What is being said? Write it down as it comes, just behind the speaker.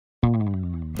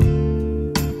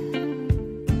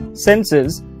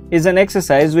Census is an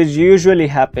exercise which usually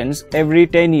happens every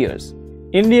 10 years.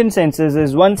 Indian census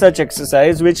is one such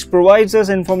exercise which provides us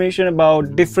information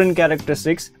about different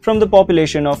characteristics from the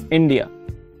population of India.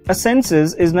 A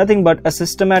census is nothing but a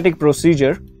systematic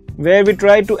procedure where we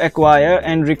try to acquire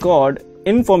and record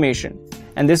information,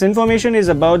 and this information is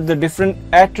about the different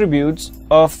attributes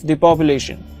of the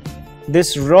population.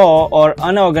 This raw or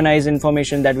unorganized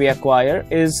information that we acquire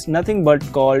is nothing but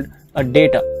called a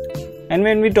data. And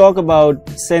when we talk about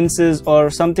census or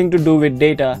something to do with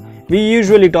data, we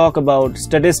usually talk about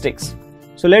statistics.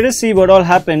 So let us see what all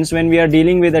happens when we are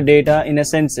dealing with the data in a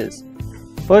census.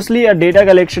 Firstly, a data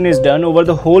collection is done over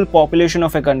the whole population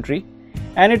of a country,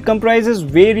 and it comprises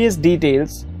various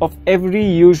details of every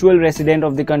usual resident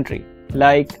of the country,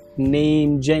 like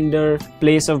name, gender,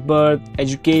 place of birth,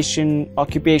 education,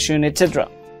 occupation, etc.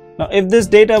 Now, if this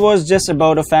data was just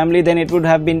about a family, then it would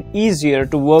have been easier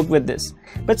to work with this.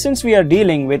 But since we are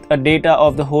dealing with a data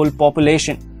of the whole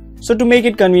population, so to make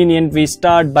it convenient, we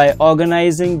start by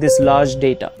organizing this large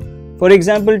data. For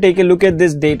example, take a look at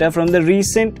this data from the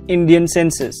recent Indian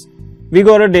census. We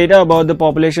got a data about the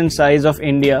population size of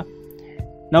India.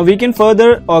 Now we can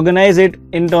further organize it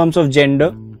in terms of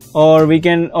gender, or we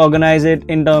can organize it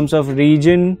in terms of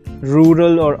region,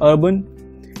 rural or urban,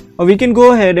 or we can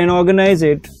go ahead and organize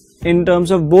it in terms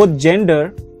of both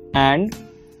gender and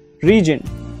region.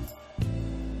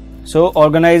 So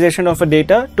organization of a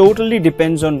data totally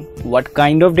depends on what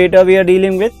kind of data we are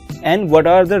dealing with and what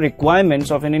are the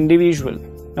requirements of an individual.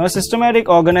 Now, a systematic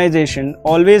organization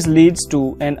always leads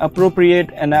to an appropriate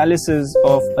analysis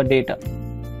of a data.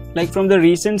 Like from the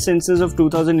recent census of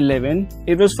 2011,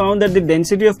 it was found that the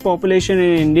density of population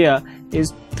in India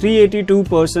is 382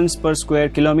 persons per square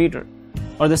kilometer,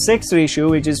 or the sex ratio,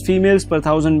 which is females per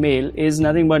thousand male, is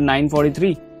nothing but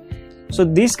 943. So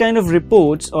these kind of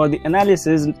reports or the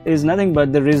analysis is nothing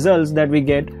but the results that we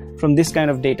get from this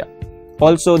kind of data.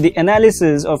 Also, the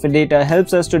analysis of a data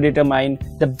helps us to determine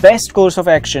the best course of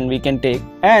action we can take,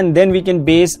 and then we can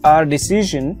base our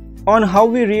decision on how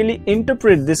we really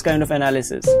interpret this kind of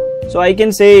analysis. So I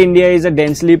can say India is a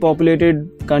densely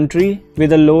populated country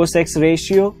with a low sex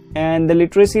ratio, and the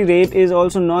literacy rate is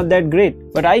also not that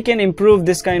great, but I can improve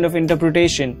this kind of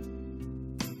interpretation.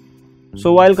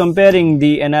 So while comparing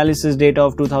the analysis data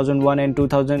of 2001 and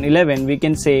 2011, we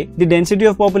can say the density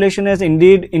of population has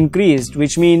indeed increased,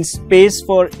 which means space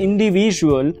for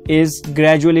individual is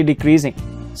gradually decreasing.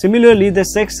 Similarly, the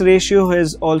sex ratio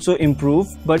has also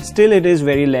improved, but still it is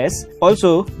very less.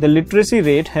 Also, the literacy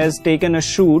rate has taken a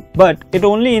shoot, but it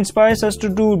only inspires us to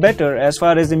do better as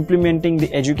far as implementing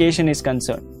the education is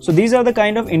concerned. So these are the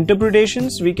kind of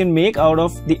interpretations we can make out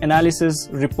of the analysis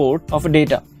report of a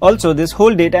data. Also, this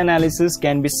whole data analysis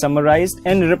can be summarized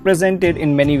and represented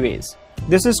in many ways.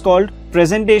 This is called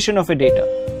presentation of a data.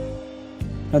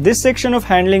 Now, this section of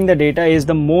handling the data is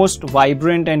the most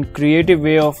vibrant and creative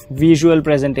way of visual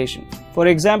presentation. For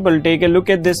example, take a look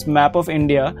at this map of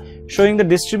India showing the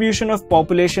distribution of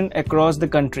population across the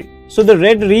country. So the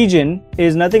red region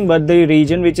is nothing but the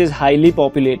region which is highly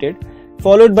populated,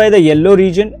 followed by the yellow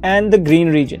region and the green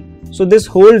region. So this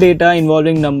whole data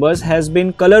involving numbers has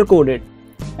been color coded,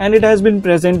 and it has been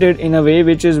presented in a way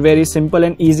which is very simple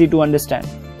and easy to understand.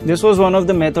 This was one of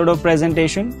the method of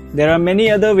presentation. There are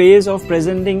many other ways of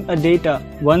presenting a data.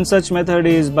 One such method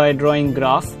is by drawing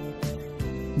graph.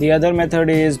 The other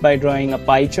method is by drawing a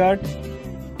pie chart.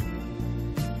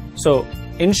 So,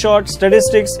 in short,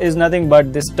 statistics is nothing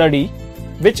but the study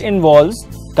which involves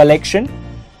collection,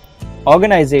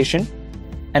 organization,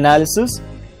 analysis,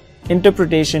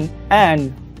 interpretation,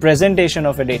 and presentation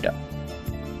of a data.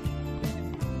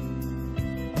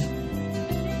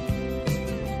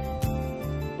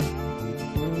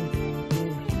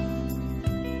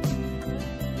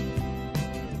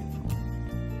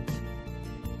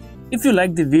 If you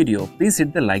like the video, please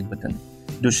hit the like button.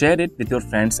 Do share it with your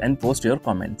friends and post your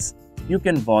comments. You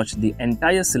can watch the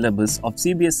entire syllabus of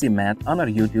CBSE Math on our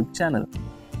YouTube channel.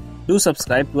 Do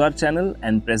subscribe to our channel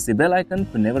and press the bell icon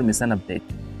to never miss an update.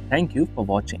 Thank you for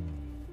watching.